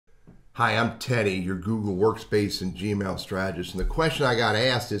Hi, I'm Teddy, your Google Workspace and Gmail strategist. And the question I got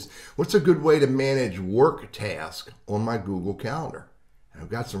asked is, what's a good way to manage work tasks on my Google Calendar? And I've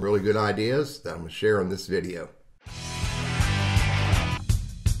got some really good ideas that I'm going to share in this video.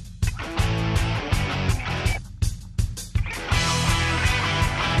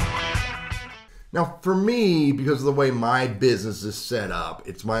 Now, for me, because of the way my business is set up,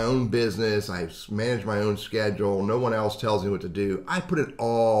 it's my own business, I manage my own schedule, no one else tells me what to do. I put it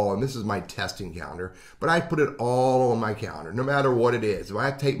all, and this is my testing calendar, but I put it all on my calendar, no matter what it is. If I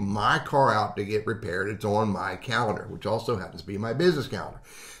have to take my car out to get repaired, it's on my calendar, which also happens to be my business calendar.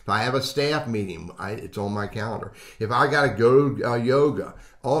 If I have a staff meeting, it's on my calendar. If I got to go yoga,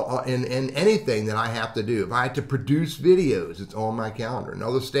 and anything that I have to do, if I have to produce videos, it's on my calendar.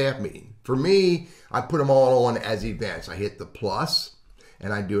 Another staff meeting. For me, I put them all on as events. I hit the plus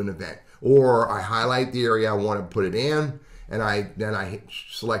and I do an event. Or I highlight the area I want to put it in, and then I hit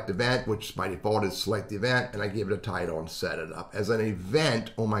select event, which by default is select the event, and I give it a title and set it up as an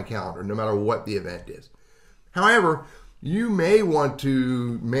event on my calendar, no matter what the event is. However, you may want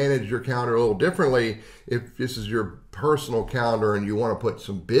to manage your calendar a little differently. If this is your personal calendar and you want to put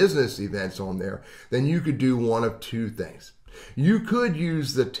some business events on there, then you could do one of two things. You could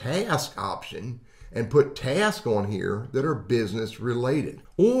use the task option and put tasks on here that are business related.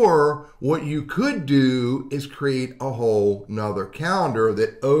 Or what you could do is create a whole nother calendar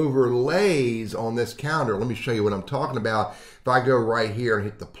that overlays on this calendar. Let me show you what I'm talking about. If I go right here and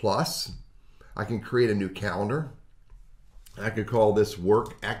hit the plus, I can create a new calendar. I could call this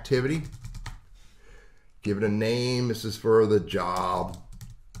work activity. Give it a name. This is for the job.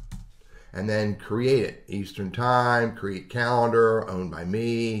 And then create it. Eastern time, create calendar, owned by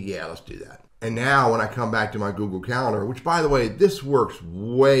me. Yeah, let's do that. And now when I come back to my Google Calendar, which by the way, this works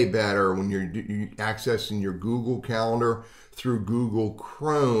way better when you're accessing your Google Calendar through Google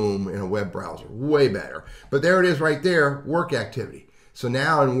Chrome in a web browser. Way better. But there it is right there, work activity. So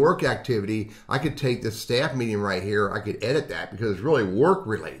now in work activity, I could take this staff meeting right here. I could edit that because it's really work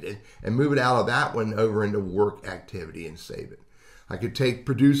related and move it out of that one over into work activity and save it. I could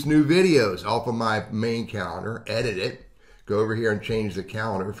produce new videos off of my main calendar, edit it, go over here and change the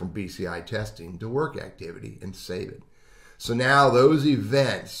calendar from BCI testing to work activity and save it. So now those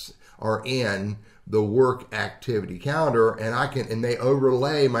events are in the work activity calendar, and they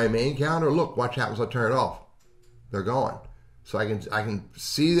overlay my main calendar. Look, watch what happens when I turn it off. They're gone. So I can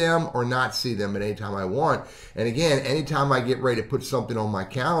see them or not see them at any time I want. And again, anytime I get ready to put something on my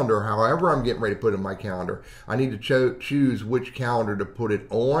calendar, however I'm getting ready to put it in my calendar, I need to choose which calendar to put it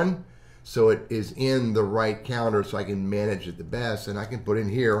on so it is in the right calendar so I can manage it the best. And I can put in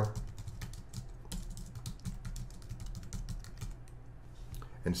here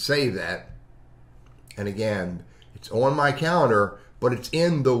and save that. And again, it's on my calendar, but it's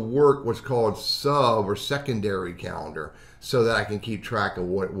in the what's called sub or secondary calendar, so that I can keep track of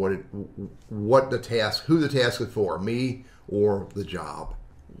what the task, who the task is for, me or the job.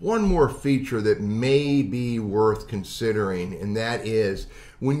 One more feature that may be worth considering, and that is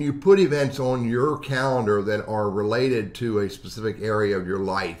when you put events on your calendar that are related to a specific area of your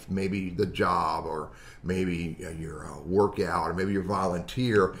life, maybe the job or maybe your workout or maybe your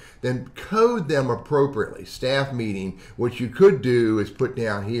volunteer, then code them appropriately. Staff meeting, what you could do is put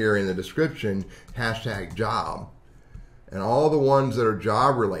down here in the description, #job. And all the ones that are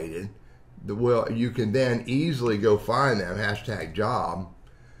job related, you can then easily go find them, #job,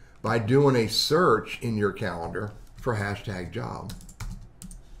 by doing a search in your calendar for #job.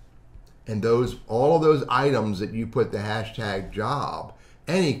 And all of those items that you put the #job,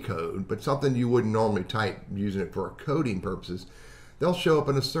 any code, but something you wouldn't normally type using it for coding purposes, they'll show up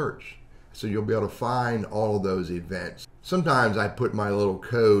in a search. So you'll be able to find all of those events. Sometimes I put my little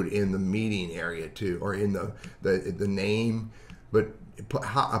code in the meeting area too, or in the name, but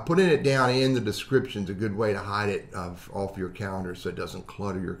putting it down in the description is a good way to hide it off your calendar so it doesn't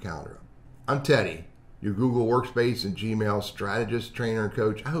clutter your calendar. I'm Teddy, your Google Workspace and Gmail strategist, trainer, and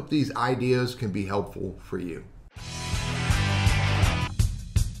coach. I hope these ideas can be helpful for you.